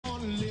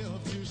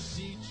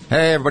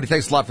Hey, everybody,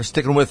 thanks a lot for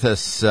sticking with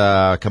us.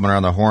 Coming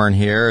around the horn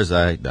here as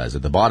at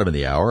the bottom of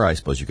the hour, I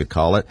suppose you could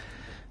call it.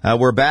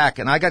 We're back,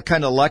 and I got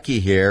kind of lucky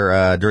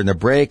here. During the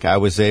break, I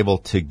was able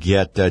to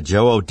get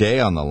Joe O'Dea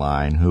on the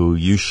line, who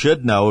you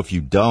should know. If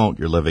you don't,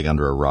 you're living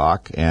under a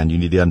rock, and you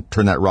need to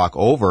turn that rock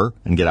over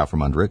and get out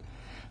from under it.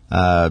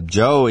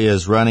 Joe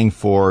is running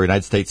for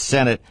United States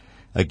Senate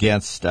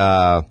against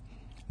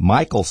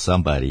Michael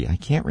somebody. I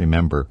can't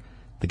remember.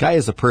 The guy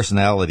is a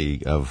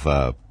personality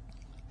of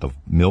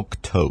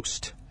milk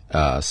toast.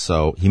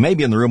 So he may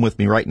be in the room with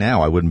me right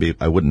now. I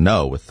wouldn't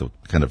know with the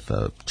kind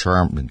of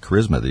charm and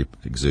charisma that he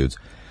exudes.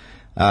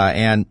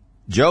 And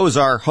Joe's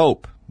our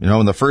hope. You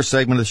know, in the first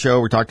segment of the show,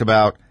 we talked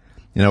about,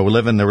 you know, we're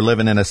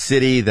living in a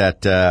city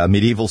that, a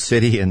medieval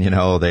city, and, you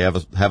know, they have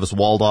us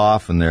walled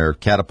off, and they're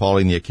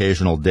catapulting the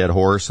occasional dead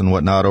horse and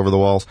whatnot over the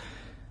walls.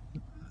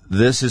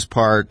 This is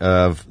part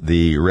of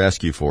the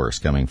rescue force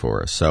coming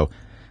for us. So,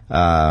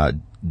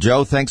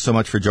 Joe, thanks so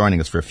much for joining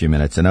us for a few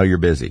minutes. I know you're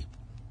busy.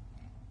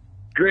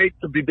 Great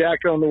to be back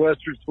on the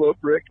Western Slope,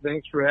 Rick.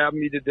 Thanks for having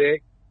me today.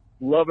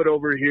 Love it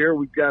over here.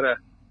 We've got a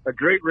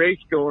great race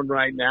going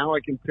right now. I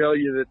can tell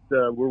you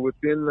that we're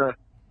within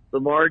the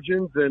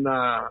margins, and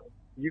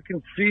you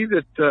can see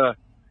that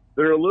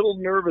they're a little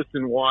nervous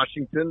in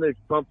Washington. They've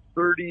pumped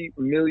 $30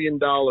 million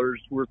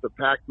worth of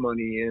PAC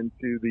money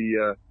into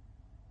the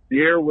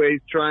airways,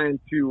 trying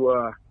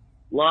to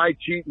lie,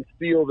 cheat, and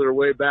steal their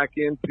way back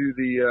into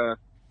the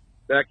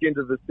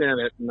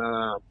Senate.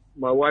 And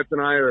my wife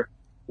and I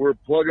we're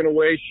plugging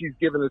away. She's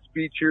giving a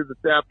speech here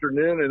this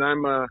afternoon, and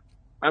I'm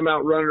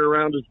out running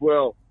around as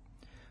well.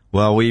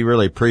 Well, we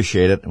really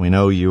appreciate it. We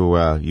know you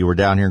were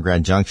down here in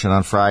Grand Junction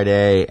on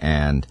Friday,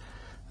 and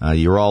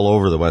you were all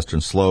over the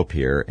Western Slope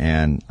here.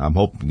 And I'm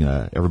hoping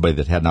everybody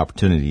that had an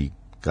opportunity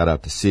got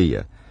out to see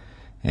you.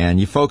 And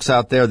you folks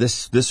out there,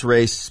 this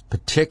race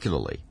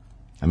particularly.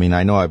 I mean,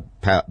 I know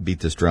I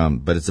beat this drum,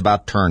 but it's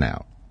about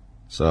turnout.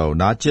 So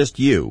not just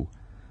you,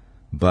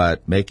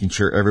 but making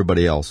sure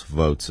everybody else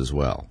votes as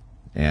well.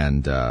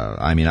 And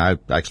I mean, I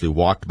actually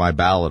walked my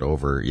ballot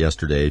over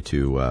yesterday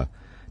to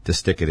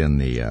stick it in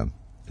the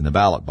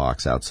ballot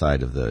box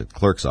outside of the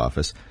clerk's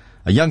office.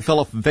 A young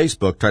fellow from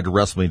Facebook tried to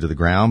wrestle me to the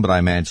ground, but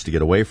I managed to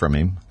get away from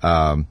him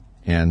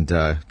and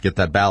get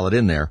that ballot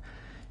in there.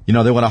 You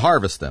know, they want to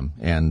harvest them,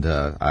 and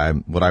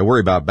what I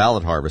worry about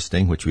ballot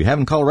harvesting, which we have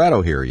in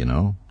Colorado here, you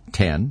know,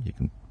 10. You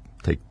can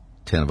take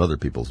 10 of other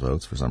people's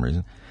votes for some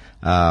reason.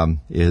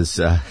 Is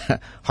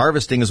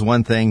harvesting is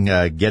one thing,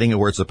 getting it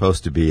where it's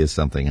supposed to be is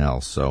something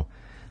else. So,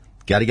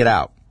 got to get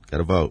out, got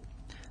to vote.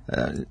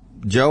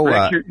 Joe,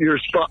 Rick, you're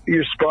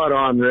spot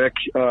on, Rick.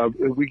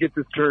 If we get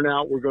this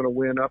turnout, we're going to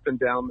win up and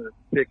down the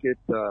ticket.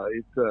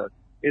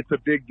 It's a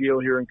big deal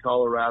here in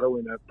Colorado.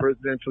 In a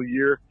presidential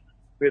year,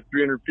 we have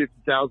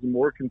 350,000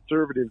 more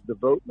conservatives to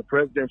vote in the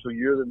presidential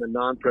year than the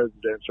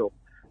non-presidential,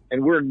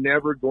 and we're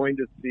never going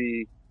to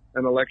see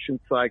an election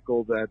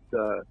cycle that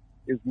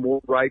is more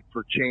ripe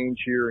for change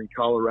here in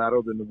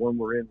Colorado than the one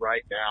we're in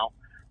right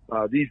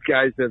now. These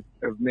guys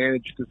have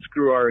managed to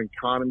screw our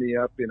economy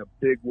up in a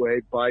big way,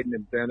 Biden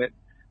and Bennett.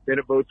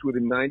 Bennett votes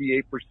within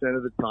 98%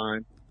 of the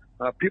time.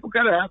 People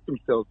got to ask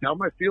themselves, how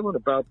am I feeling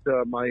about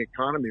my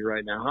economy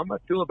right now? How am I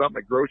feeling about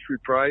my grocery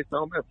price?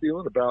 How am I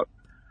feeling about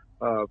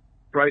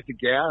price of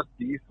gas,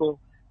 diesel?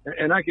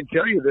 And I can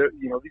tell you that,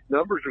 you know, these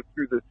numbers are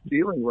through the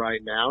ceiling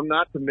right now,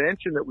 not to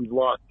mention that we've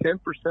lost 10%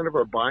 of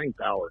our buying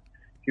power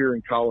here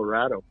in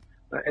Colorado.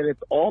 And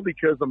it's all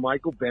because of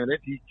Michael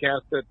Bennett. He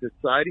cast that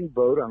deciding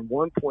vote on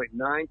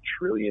 $1.9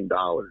 trillion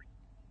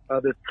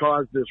that's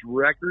caused this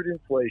record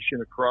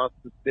inflation across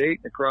the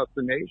state and across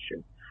the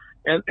nation.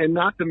 And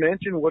not to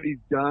mention what he's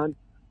done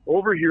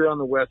over here on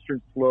the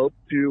Western Slope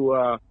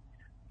to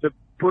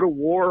put a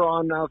war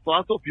on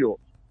fossil fuels.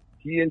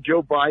 He and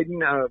Joe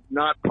Biden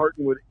not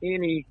parting with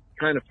any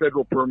kind of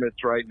federal permits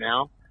right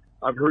now.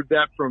 I've heard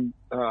that from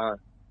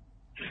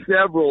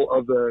several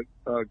of the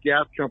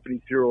gas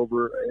companies here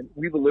and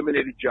we've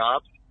eliminated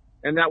jobs,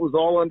 and that was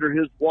all under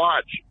his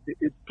watch.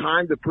 It's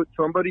time to put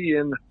somebody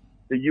in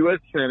the U.S.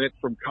 Senate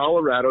from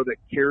Colorado that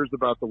cares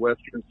about the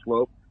Western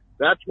Slope.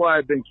 That's why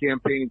I've been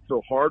campaigning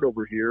so hard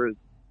over here.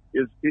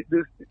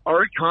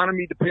 Our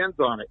economy depends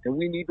on it, and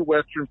we need the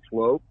Western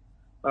Slope.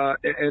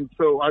 And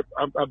so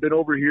I've been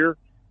over here.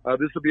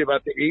 This will be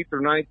about the 8th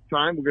or 9th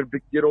time. We're going to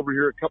get over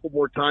here a couple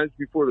more times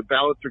before the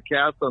ballots are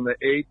cast on the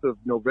 8th of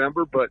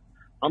November, but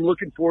I'm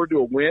looking forward to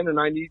a win, and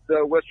I need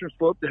the Western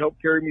Slope to help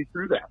carry me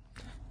through that.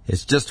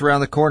 It's just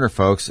around the corner,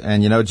 folks.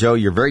 And, you know, Joe,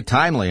 you're very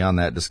timely on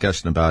that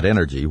discussion about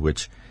energy,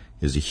 which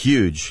is a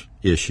huge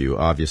issue,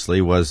 obviously.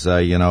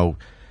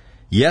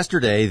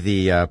 Yesterday,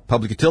 the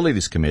Public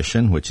Utilities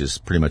Commission, which is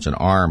pretty much an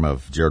arm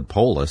of Jared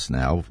Polis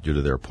now due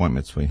to their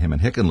appointments between him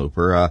and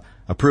Hickenlooper,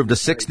 approved a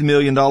 $60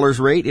 million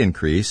rate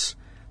increase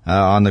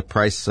on the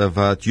price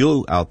of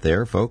fuel out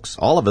there, folks.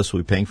 All of us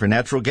will be paying for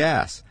natural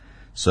gas.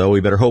 So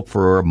we better hope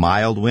for a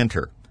mild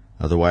winter.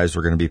 Otherwise,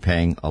 we're going to be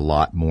paying a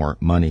lot more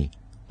money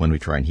when we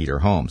try and heat our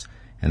homes.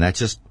 And that's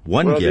just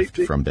one gift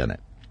from Bennett.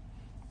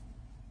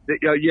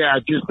 Yeah,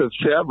 just of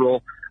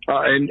several.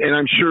 And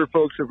I'm sure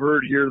folks have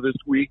heard here this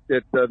week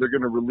that they're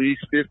going to release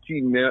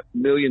 15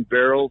 million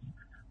barrels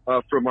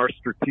from our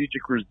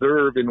strategic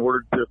reserve in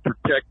order to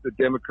protect the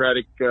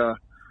Democratic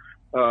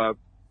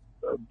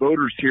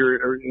voters here,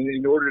 or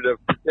in order to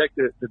protect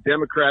the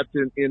Democrats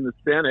in the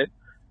Senate.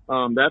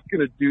 That's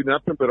going to do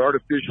nothing but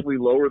artificially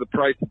lower the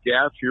price of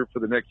gas here for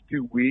the next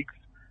 2 weeks,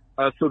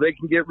 so they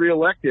can get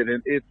reelected.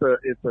 And it's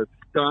a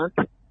stunt.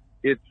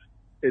 It's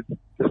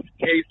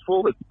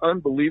distasteful. It's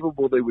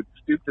unbelievable they would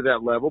stoop to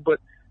that level. But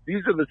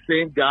these are the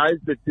same guys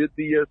that did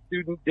the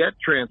student debt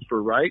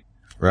transfer, right?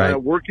 Right.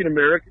 Working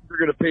Americans are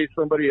going to pay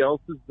somebody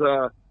else's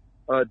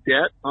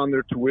debt on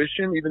their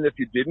tuition. Even if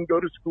you didn't go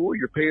to school,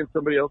 you're paying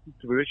somebody else's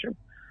tuition.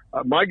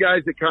 My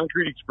guys at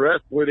Concrete Express,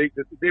 boy,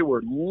 they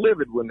were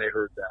livid when they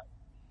heard that.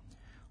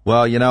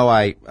 Well,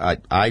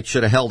 I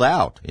should have held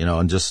out,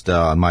 and just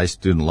on my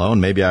student loan.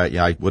 Maybe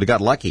I would have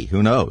got lucky.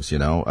 Who knows,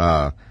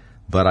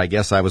 but I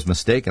guess I was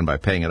mistaken by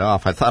paying it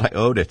off. I thought I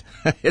owed it.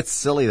 It's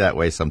silly that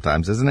way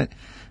sometimes, isn't it?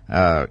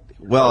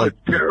 It's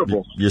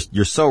terrible.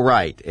 You're so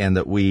right, and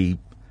that we've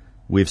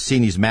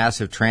seen these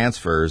massive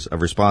transfers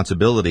of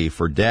responsibility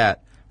for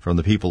debt from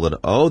the people that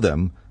owe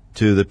them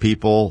to the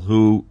people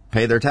who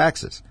pay their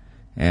taxes.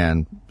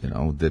 And,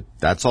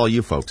 that's all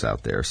you folks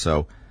out there.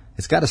 So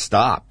it's got to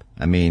stop.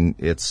 I mean,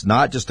 it's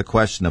not just a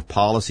question of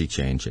policy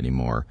change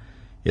anymore.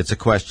 It's a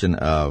question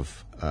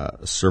of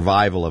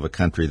survival of a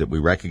country that we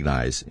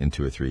recognize in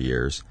 2 or 3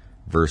 years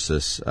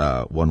versus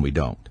one we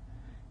don't.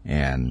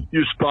 And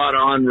you're spot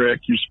on,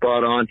 Rick. You're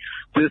spot on.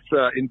 This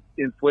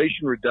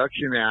Inflation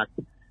Reduction Act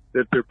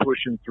that they're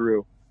pushing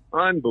through,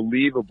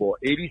 unbelievable.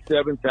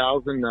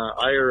 87,000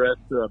 IRS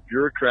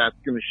bureaucrats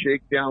going to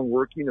shake down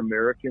working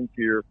Americans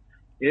here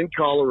in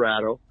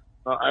Colorado.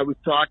 I was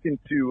talking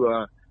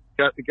to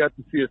got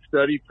to see a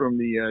study from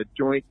the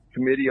Joint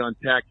Committee on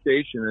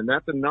Taxation, and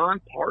that's a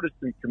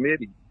nonpartisan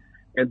committee.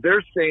 And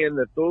they're saying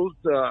that those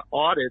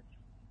audits,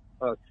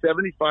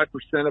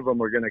 75% of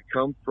them are going to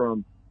come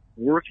from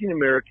working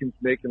Americans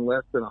making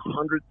less than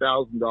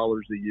 $100,000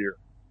 a year.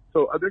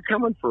 So they're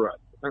coming for us.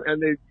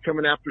 And they're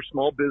coming after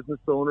small business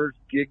owners,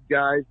 gig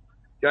guys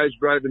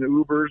driving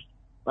Ubers,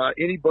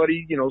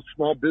 anybody,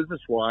 small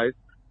business-wise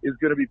is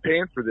going to be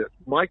paying for this.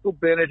 Michael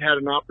Bennet had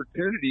an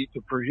opportunity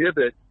to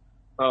prohibit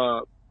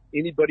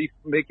anybody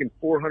making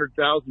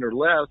 $400,000 or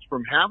less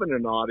from having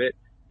an audit,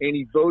 and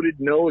he voted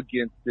no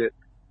against it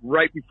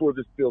right before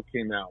this bill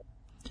came out.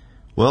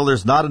 Well,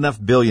 there's not enough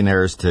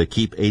billionaires to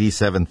keep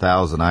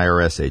 87,000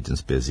 IRS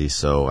agents busy,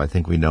 so I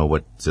think we know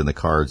what's in the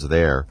cards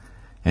there.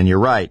 And you're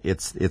right,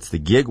 it's the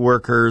gig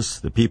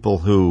workers, the people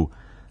who,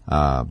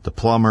 the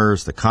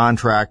plumbers, the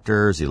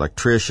contractors, the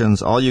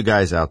electricians, all you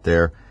guys out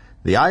there.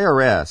 The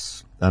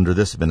IRS, under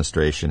this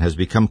administration, has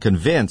become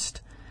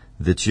convinced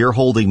that you're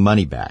holding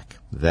money back,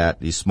 that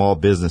these small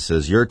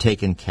businesses, you're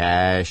taking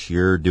cash,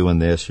 you're doing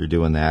this, you're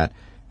doing that,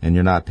 and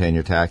you're not paying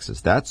your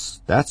taxes.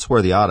 That's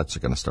where the audits are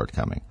going to start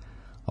coming.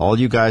 All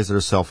you guys that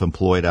are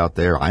self-employed out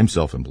there, I'm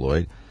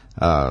self-employed,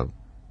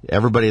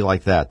 everybody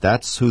like that,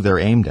 that's who they're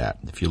aimed at.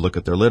 If you look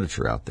at their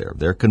literature out there,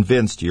 they're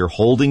convinced you're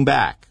holding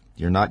back.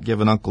 You're not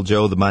giving Uncle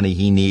Joe the money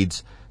he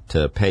needs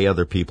to pay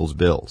other people's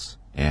bills.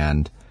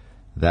 And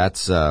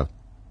that's going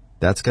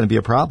to be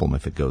a problem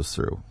if it goes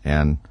through.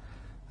 And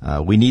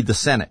we need the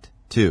Senate,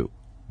 too.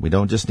 We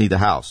don't just need the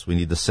House. We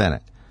need the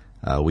Senate.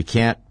 We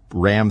can't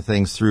ram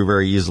things through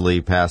very easily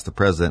past the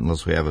president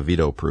unless we have a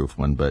veto-proof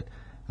one. But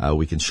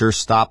we can sure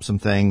stop some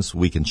things.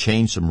 We can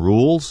change some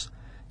rules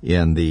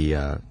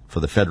for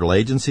the federal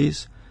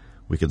agencies.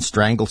 We can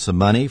strangle some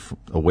money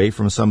away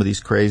from some of these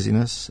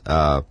craziness.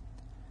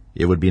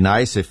 It would be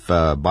nice if,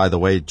 by the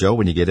way, Joe,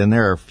 when you get in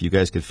there, if you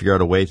guys could figure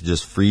out a way to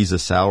just freeze the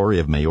salary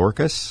of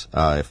Mayorkas,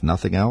 if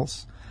nothing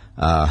else,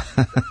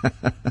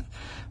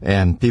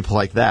 and people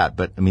like that.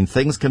 But, I mean,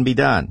 things can be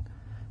done.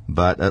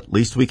 But at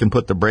least we can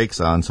put the brakes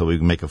on so we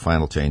can make a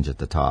final change at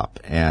the top.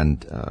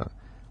 And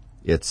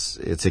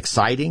it's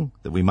exciting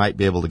that we might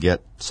be able to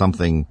get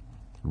something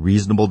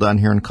reasonable done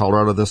here in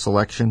Colorado this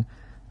election.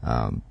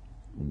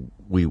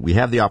 We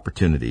have the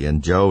opportunity,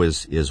 and Joe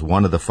is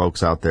one of the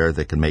folks out there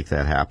that can make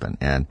that happen.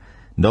 And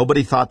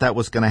nobody thought that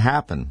was going to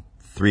happen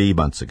 3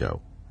 months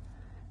ago.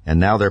 And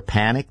now they're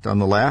panicked on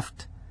the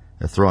left.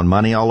 They're throwing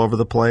money all over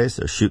the place.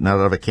 They're shooting out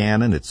of a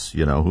cannon. It's,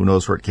 who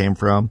knows where it came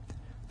from.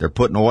 They're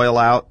putting oil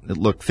out.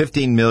 Look,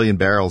 15 million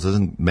barrels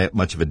isn't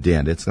much of a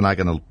dent. It's not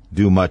going to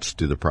do much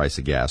to the price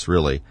of gas,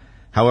 really.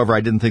 However,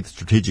 I didn't think the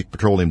Strategic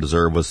Petroleum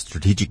Reserve was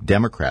Strategic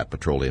Democrat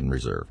Petroleum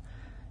Reserve,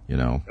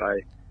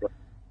 Right.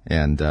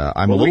 And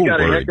I'm a little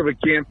worried.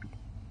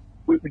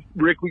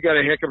 Rick, we got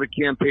a heck of a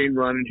campaign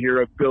running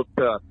here.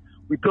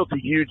 We built a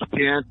huge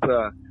tent.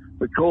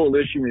 The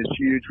coalition is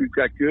huge. We've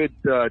got good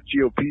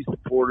GOP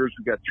supporters.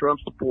 We've got Trump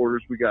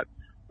supporters. We got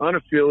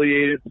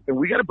unaffiliated, and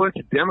we got a bunch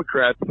of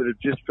Democrats that have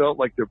just felt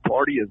like their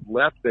party has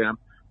left them,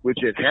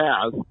 which it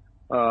has,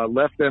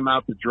 left them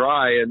out to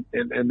dry,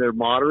 and they're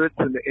moderates,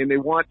 and they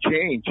want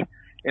change,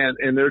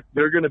 and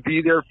they're going to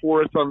be there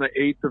for us on the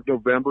 8th of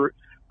November.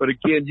 But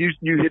again,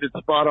 you hit it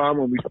spot on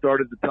when we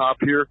started the top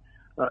here.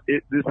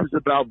 this is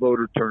about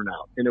voter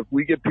turnout. And if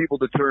we get people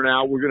to turn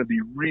out, we're going to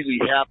be really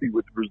happy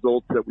with the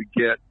results that we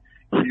get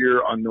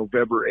here on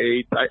November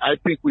 8th. I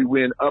think we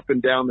win up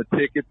and down the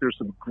ticket. There's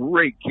some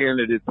great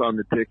candidates on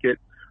the ticket.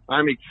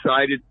 I'm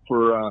excited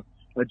for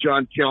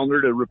John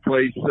Kellner to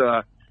replace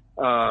Phil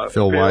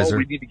Weiser.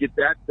 We need to get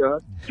that done.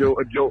 Joe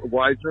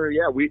Weiser.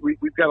 Yeah,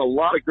 we've got a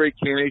lot of great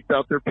candidates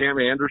out there. Pam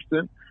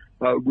Anderson.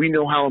 We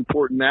know how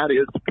important that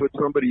is to put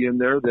somebody in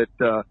there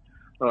that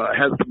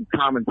has some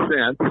common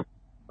sense.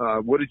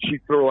 What did she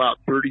throw out?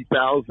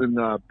 30,000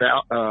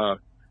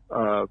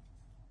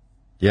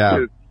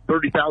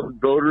 30,000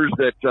 voters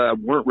that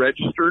weren't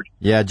registered.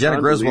 Yeah,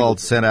 Jenna Griswold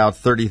sent out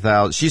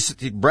 30,000.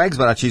 She brags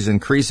about how she's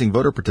increasing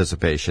voter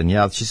participation.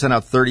 Yeah, she sent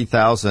out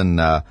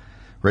 30,000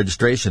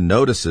 registration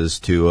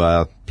notices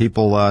to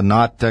people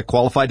not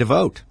qualified to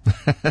vote.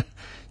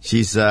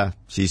 She's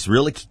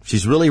really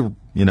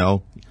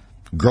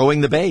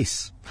growing the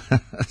base.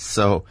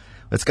 So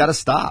it's got to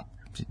stop.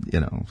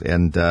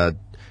 And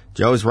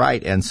Joe's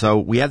right. And so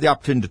we have the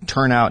opportunity to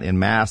turn out en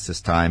masse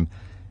this time.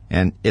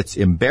 And it's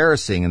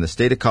embarrassing in the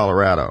state of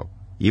Colorado,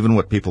 even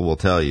what people will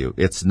tell you.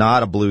 It's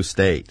not a blue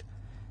state.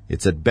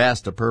 It's at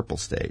best a purple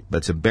state. But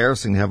it's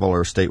embarrassing to have all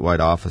our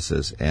statewide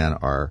offices and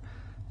our,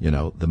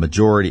 the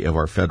majority of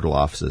our federal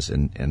offices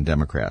in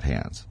Democrat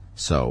hands.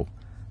 So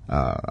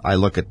I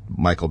look at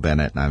Michael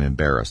Bennet and I'm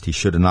embarrassed. He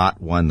should have not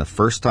won the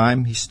first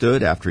time he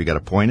stood after he got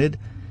appointed.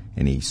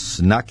 And he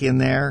snuck in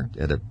there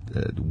at a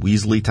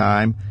Weasley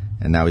time,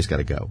 and now he's got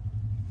to go.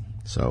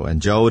 So,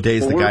 and Joe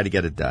O'Dea's the guy to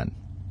get it done.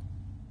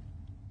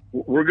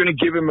 We're going to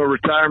give him a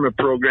retirement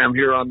program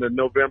here on the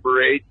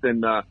November 8th,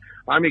 and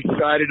I'm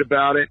excited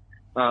about it.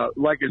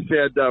 Like I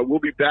said, we'll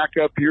be back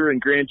up here in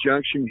Grand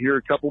Junction here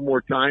a couple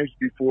more times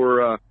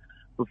before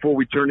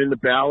we turn in the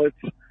ballots.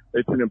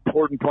 It's an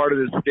important part of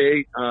the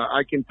state.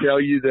 I can tell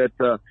you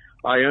that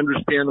I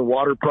understand the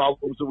water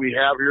problems that we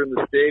have here in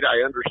the state.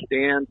 I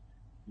understand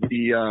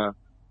the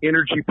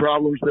energy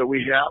problems that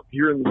we have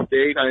here in the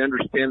state. I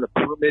understand the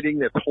permitting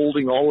that's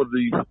holding all of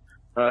these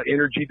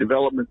energy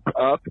developments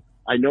up.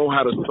 I know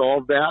how to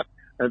solve that.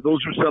 And those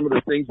are some of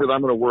the things that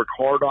I'm going to work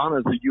hard on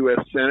as a U.S.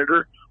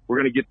 Senator. We're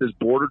going to get this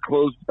border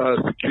closed,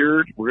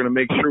 secured. We're going to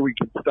make sure we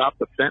can stop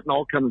the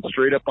fentanyl coming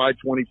straight up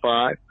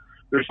I-25.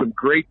 There's some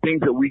great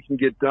things that we can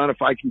get done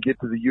if I can get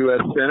to the U.S.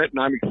 Senate, and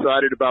I'm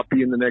excited about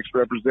being the next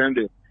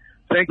representative.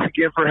 Thanks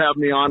again for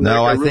having me on.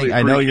 No, Rick.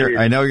 I know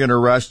you're going to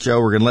rush, Joe.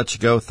 We're going to let you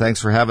go.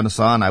 Thanks for having us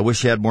on. I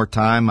wish you had more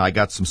time. I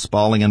got some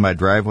spalling in my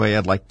driveway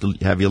I'd like to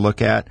have you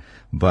look at,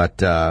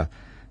 but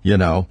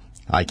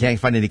I can't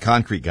find any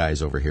concrete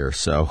guys over here.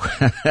 So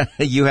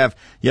you have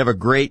a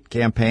great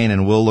campaign,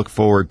 and we'll look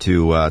forward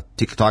to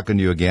talking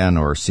to you again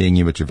or seeing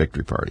you at your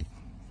victory party.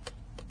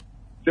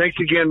 Thanks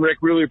again, Rick.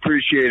 Really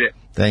appreciate it.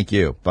 Thank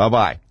you.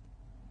 Bye-bye.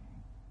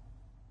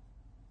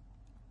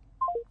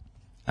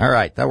 All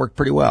right. That worked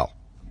pretty well.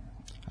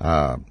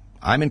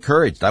 I'm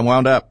encouraged. I'm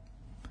wound up.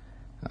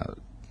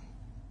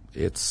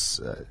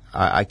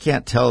 I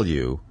can't tell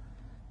you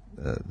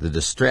the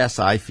distress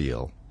I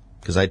feel,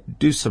 because I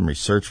do some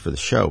research for the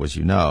show, as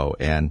you know,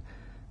 and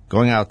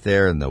going out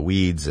there in the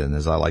weeds, and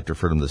as I like to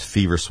refer to them, the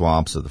fever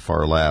swamps of the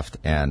far left,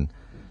 and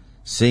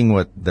seeing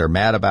what they're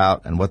mad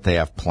about and what they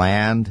have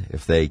planned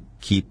if they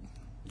keep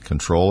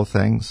control of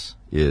things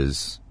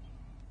is,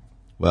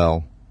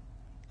 well,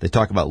 they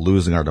talk about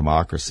losing our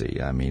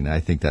democracy. I mean, I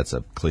think that's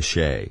a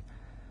cliche.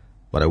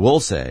 What I will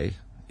say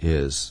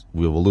is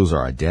we will lose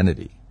our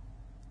identity.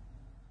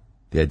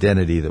 The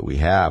identity that we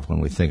have when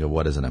we think of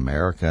what is an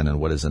American and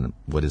what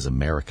is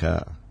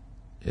America.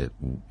 It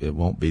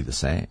won't be the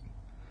same.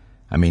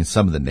 I mean,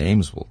 some of the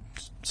names will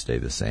stay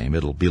the same.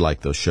 It'll be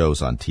like those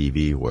shows on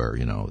TV where,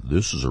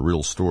 this is a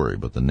real story,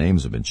 but the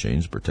names have been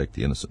changed to protect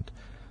the innocent.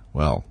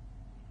 Well,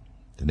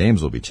 the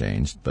names will be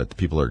changed, but the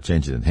people that are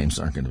changing the names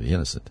aren't going to be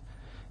innocent.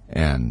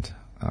 And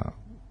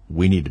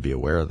we need to be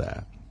aware of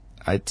that.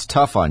 It's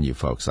tough on you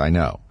folks, I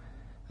know.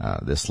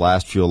 This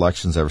last few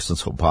elections, ever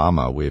since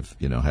Obama, we've,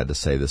 had to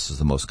say this is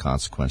the most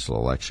consequential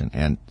election.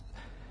 And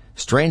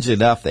strangely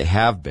enough, they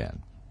have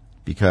been,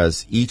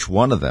 because each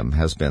one of them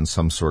has been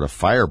some sort of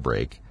fire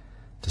break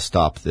to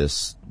stop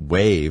this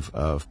wave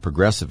of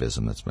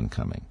progressivism that's been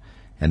coming.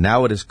 And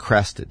now it is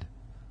crested.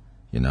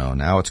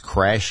 Now it's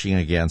crashing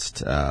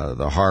against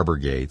the harbor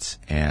gates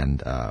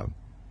and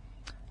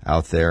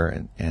out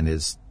there, and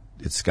it's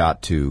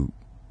got to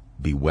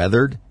be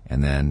weathered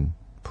and then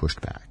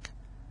pushed back,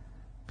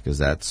 because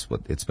that's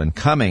what it's been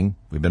coming.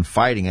 We've been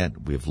fighting it.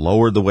 We've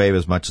lowered the wave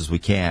as much as we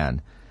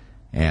can.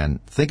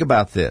 And think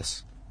about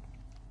this.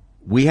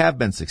 We have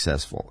been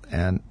successful,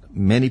 and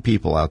many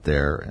people out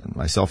there, and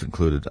myself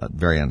included, are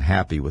very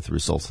unhappy with the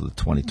results of the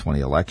 2020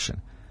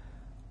 election.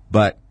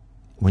 But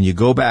when you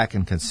go back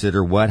and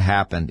consider what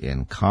happened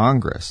in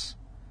Congress,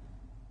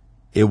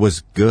 it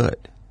was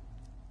good.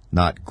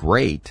 Not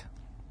great,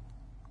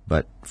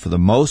 but for the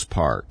most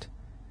part,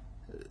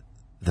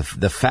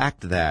 the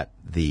fact that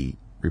the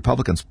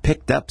Republicans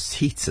picked up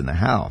seats in the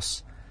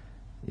House,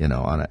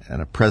 on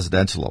a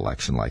presidential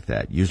election like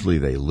that, usually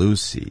they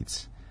lose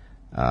seats.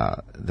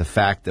 the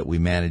fact that we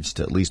managed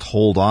to at least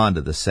hold on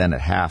to the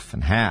Senate half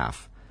and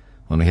half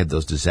when we had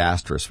those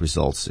disastrous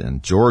results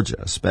in Georgia,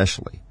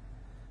 especially.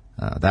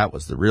 That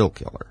was the real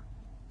killer.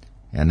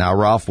 And now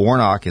Ralph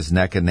Warnock is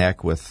neck and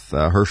neck with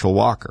Herschel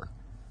Walker.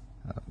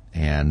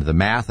 And the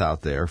math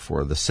out there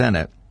for the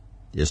Senate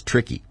is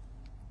tricky.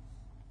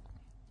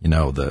 You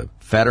know, the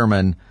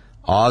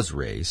Fetterman-Oz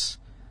race,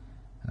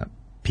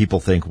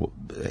 people think,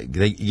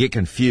 they get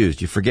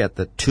confused. You forget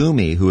that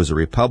Toomey, who is a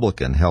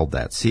Republican, held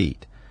that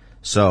seat.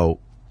 So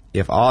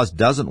if Oz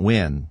doesn't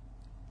win,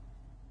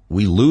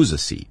 we lose a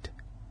seat.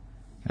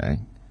 Okay?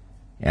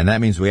 And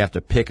that means we have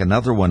to pick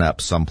another one up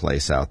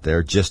someplace out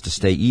there just to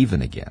stay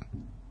even again.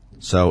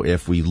 So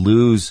if we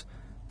lose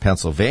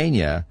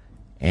Pennsylvania,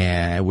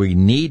 and we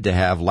need to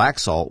have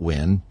Laxalt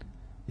win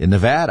in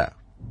Nevada,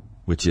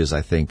 which is,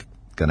 I think,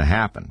 going to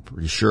happen,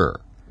 pretty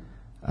sure.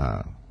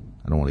 I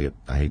don't want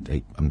to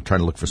get, I'm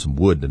trying to look for some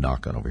wood to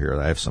knock on over here.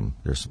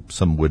 There's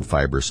some wood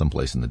fiber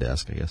someplace in the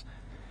desk, I guess.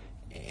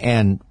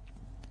 And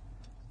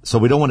so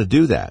we don't want to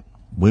do that.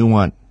 We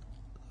want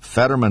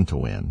Fetterman to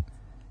win.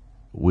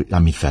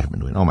 Fetterman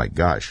to win. Oh my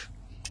gosh.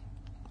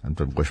 I'm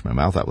going to wish my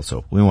mouth out with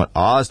soap. We want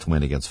Oz to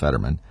win against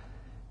Fetterman.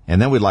 And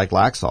then we'd like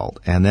Laxalt.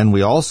 And then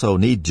we also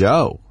need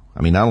Joe.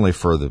 I mean, not only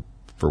for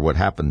what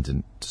happened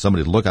and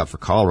somebody to look out for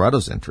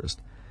Colorado's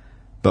interest,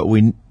 but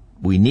we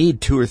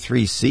need 2 or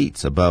 3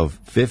 seats above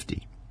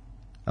 50.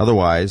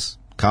 Otherwise,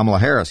 Kamala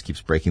Harris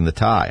keeps breaking the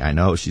tie. I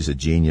know she's a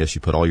genius.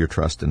 You put all your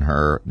trust in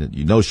her.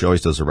 You know she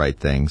always does the right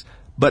things.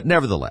 But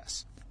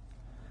nevertheless,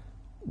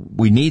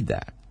 we need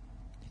that.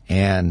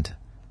 And,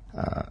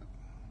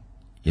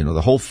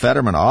 the whole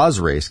Fetterman-Oz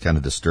race kind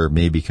of disturbed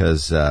me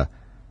because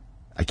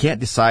I can't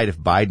decide if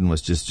Biden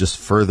was just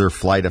further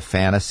flight of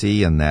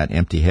fantasy and that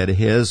empty head of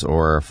his,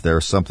 or if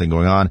there's something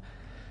going on.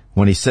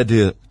 When he said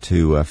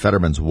to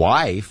Fetterman's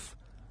wife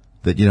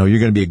that, you're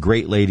going to be a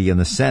great lady in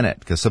the Senate,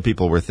 because some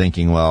people were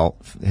thinking, well,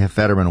 if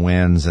Fetterman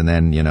wins and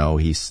then,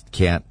 he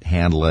can't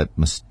handle it,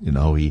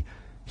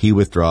 he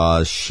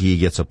withdraws, she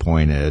gets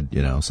appointed,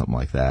 something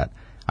like that.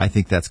 I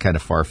think that's kind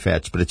of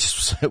far-fetched, but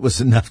it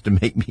was enough to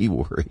make me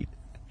worried.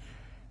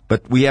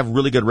 But we have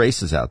really good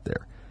races out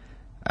there.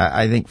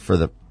 I think for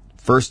the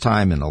first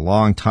time in a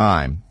long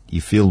time,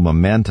 you feel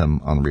momentum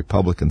on the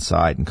Republican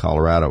side in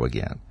Colorado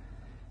again.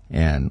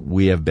 And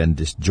we have been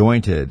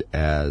disjointed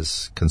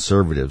as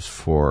conservatives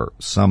for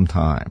some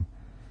time.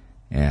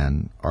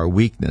 And our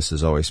weakness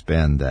has always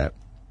been that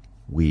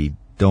we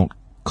don't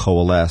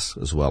coalesce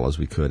as well as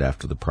we could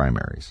after the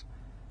primaries.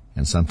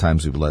 And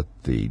sometimes we let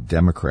the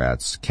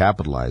Democrats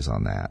capitalize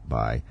on that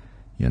by,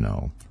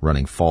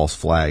 running false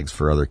flags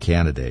for other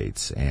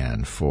candidates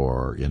and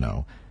for,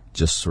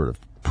 just sort of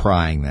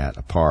prying that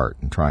apart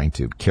and trying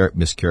to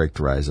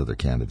mischaracterize other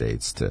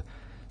candidates to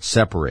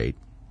separate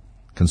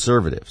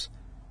conservatives.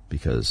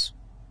 Because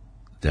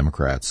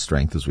Democrats'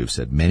 strength, as we've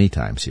said many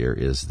times here,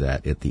 is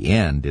that at the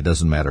end, it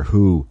doesn't matter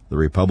who the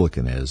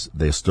Republican is,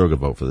 they still go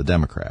vote for the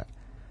Democrat.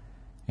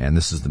 And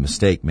this is the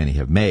mistake many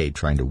have made,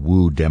 trying to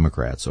woo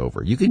Democrats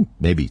over. You can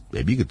maybe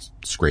you could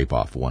scrape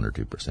off 1 or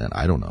 2%.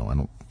 I don't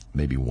know.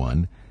 Maybe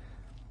 1.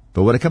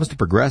 But when it comes to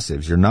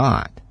progressives, you're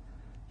not.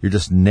 You're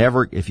just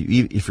never, if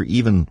you're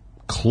even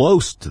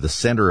close to the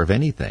center of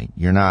anything,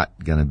 you're not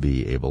going to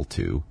be able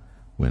to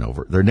win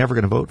over. They're never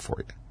going to vote for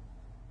you.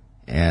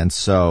 And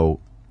so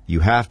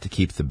you have to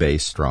keep the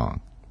base strong.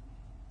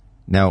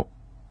 Now,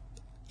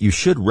 you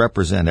should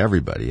represent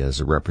everybody as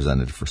a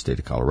representative for state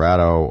of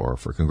Colorado or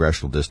for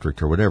congressional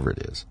district or whatever it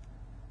is.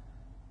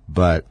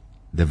 But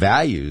the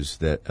values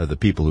of the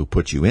people who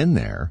put you in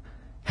there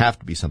have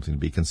to be something to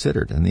be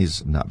considered, and these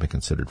have not been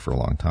considered for a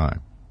long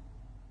time.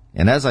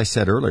 And as I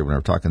said earlier when I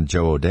was talking to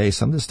Joe O'Dea,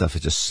 some of this stuff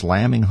is just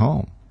slamming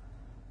home.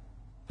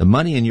 The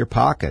money in your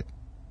pocket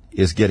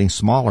is getting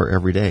smaller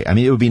every day. I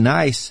mean, it would be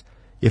nice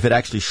if it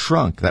actually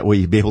shrunk. That way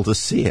you'd be able to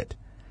see it,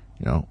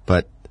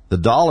 But the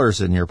dollars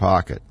in your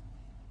pocket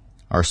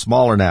are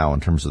smaller now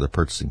in terms of their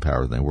purchasing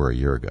power than they were a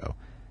year ago.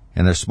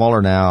 And they're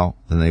smaller now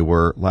than they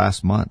were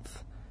last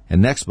month.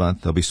 And next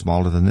month, they'll be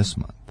smaller than this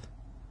month.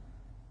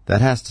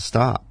 That has to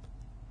stop.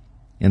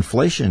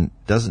 Inflation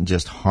doesn't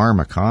just harm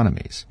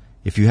economies.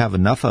 If you have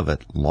enough of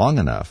it long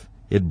enough,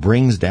 it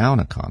brings down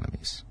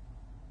economies.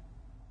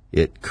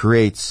 It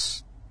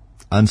creates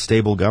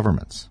unstable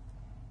governments.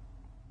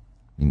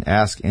 I mean,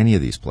 ask any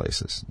of these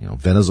places.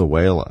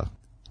 Venezuela.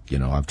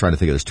 I'm trying to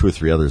think of, there's 2 or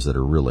 3 others that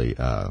are really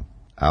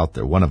out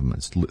there. One of them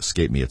has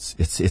escaped me. It's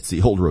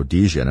the old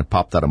Rhodesia, and it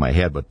popped out of my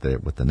head what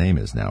the name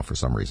is now for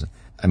some reason.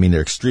 I mean,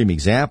 they're extreme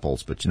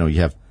examples, but you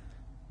have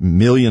 $1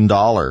 million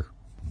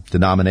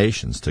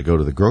denominations to go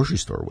to the grocery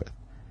store with.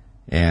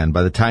 And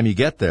by the time you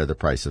get there, the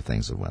price of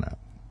things have went up.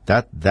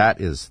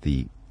 That is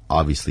the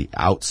obviously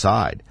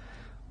outside.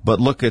 But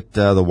look at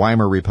the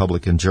Weimar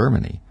Republic in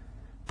Germany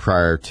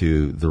prior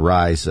to the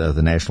rise of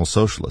the National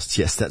Socialists.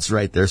 Yes, that's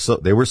right.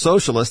 They were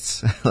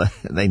socialists.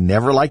 They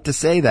never like to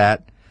say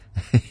that.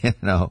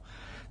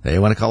 They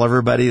want to call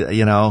everybody,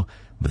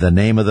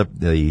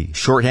 the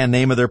shorthand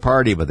name of their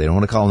party, but they don't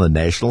want to call them the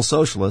National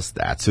Socialists.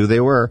 That's who they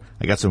were.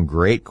 I got some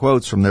great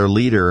quotes from their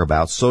leader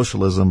about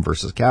socialism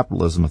versus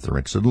capitalism if they're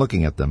interested in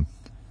looking at them.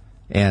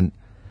 And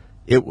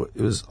it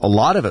was a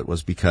lot of it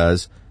was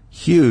because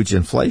huge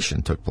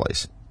inflation took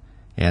place.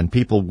 And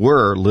people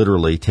were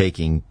literally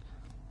taking,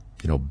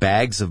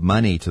 bags of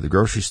money to the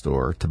grocery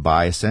store to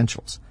buy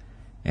essentials.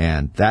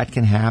 And that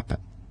can happen.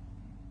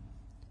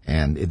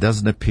 And it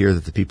doesn't appear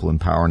that the people in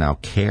power now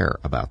care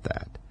about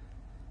that.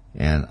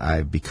 And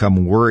I've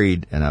become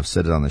worried, and I've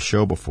said it on the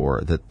show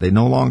before, that they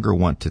no longer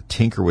want to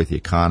tinker with the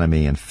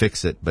economy and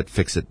fix it, but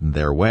fix it in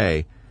their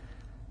way.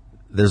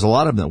 There's a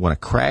lot of them that want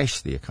to crash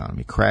the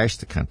economy, crash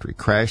the country,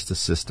 crash the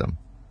system.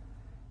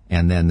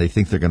 And then they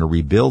think they're going to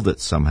rebuild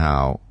it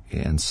somehow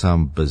in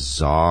some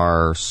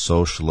bizarre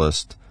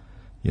socialist,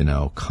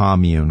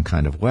 commune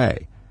kind of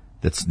way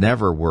that's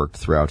never worked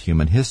throughout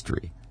human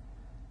history.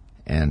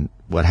 And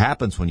what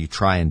happens when you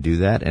try and do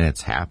that, and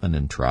it's happened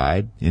and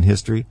tried in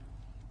history,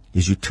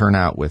 is you turn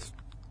out with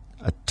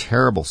a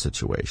terrible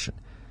situation.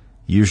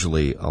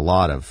 Usually a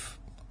lot of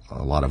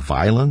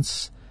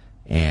violence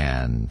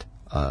and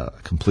a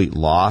complete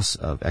loss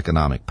of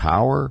economic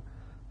power.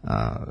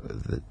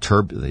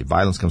 The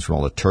violence comes from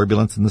all the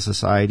turbulence in the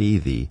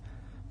society.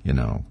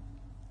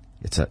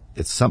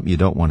 It's something you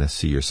don't want to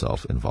see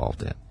yourself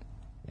involved in.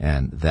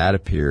 And that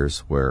appears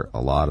where a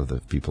lot of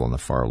the people on the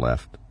far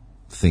left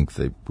think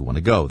they want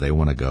to go. They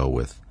want to go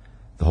with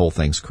the whole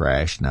thing's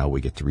crashed, now we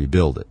get to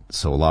rebuild it.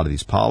 So a lot of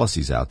these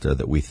policies out there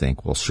that we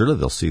think, well, surely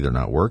they'll see they're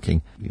not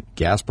working.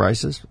 Gas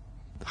prices,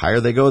 the higher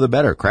they go, the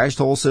better. Crash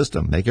the whole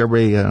system. Make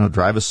everybody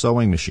drive a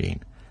sewing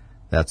machine.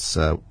 That's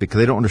because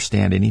they don't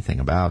understand anything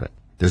about it.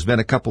 There's been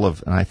a couple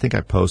of, and I think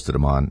I posted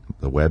them on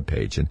the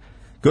webpage. And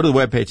go to the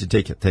webpage and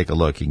take a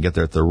look. You can get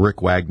there at the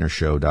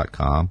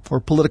RickWagnerShow.com or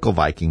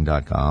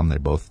PoliticalViking.com. They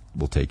both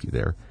will take you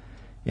there.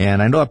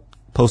 And I know I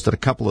posted a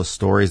couple of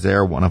stories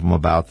there. One of them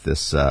about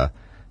this,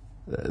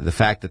 the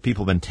fact that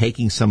people have been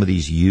taking some of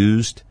these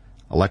used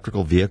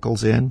electrical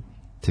vehicles in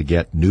to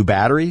get new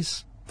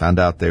batteries. Found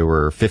out they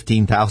were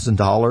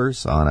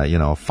 $15,000 on a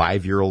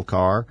 5-year-old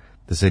car.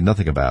 They say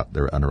nothing about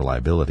their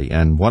unreliability.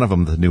 And one of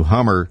them, the new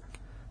Hummer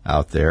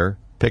out there,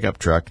 pickup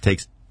truck,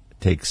 takes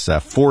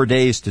 4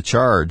 days to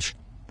charge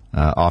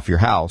off your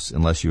house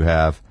unless you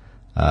have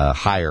a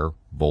higher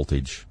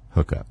voltage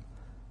hookup.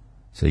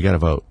 So you got to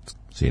vote.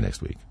 See you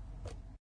next week.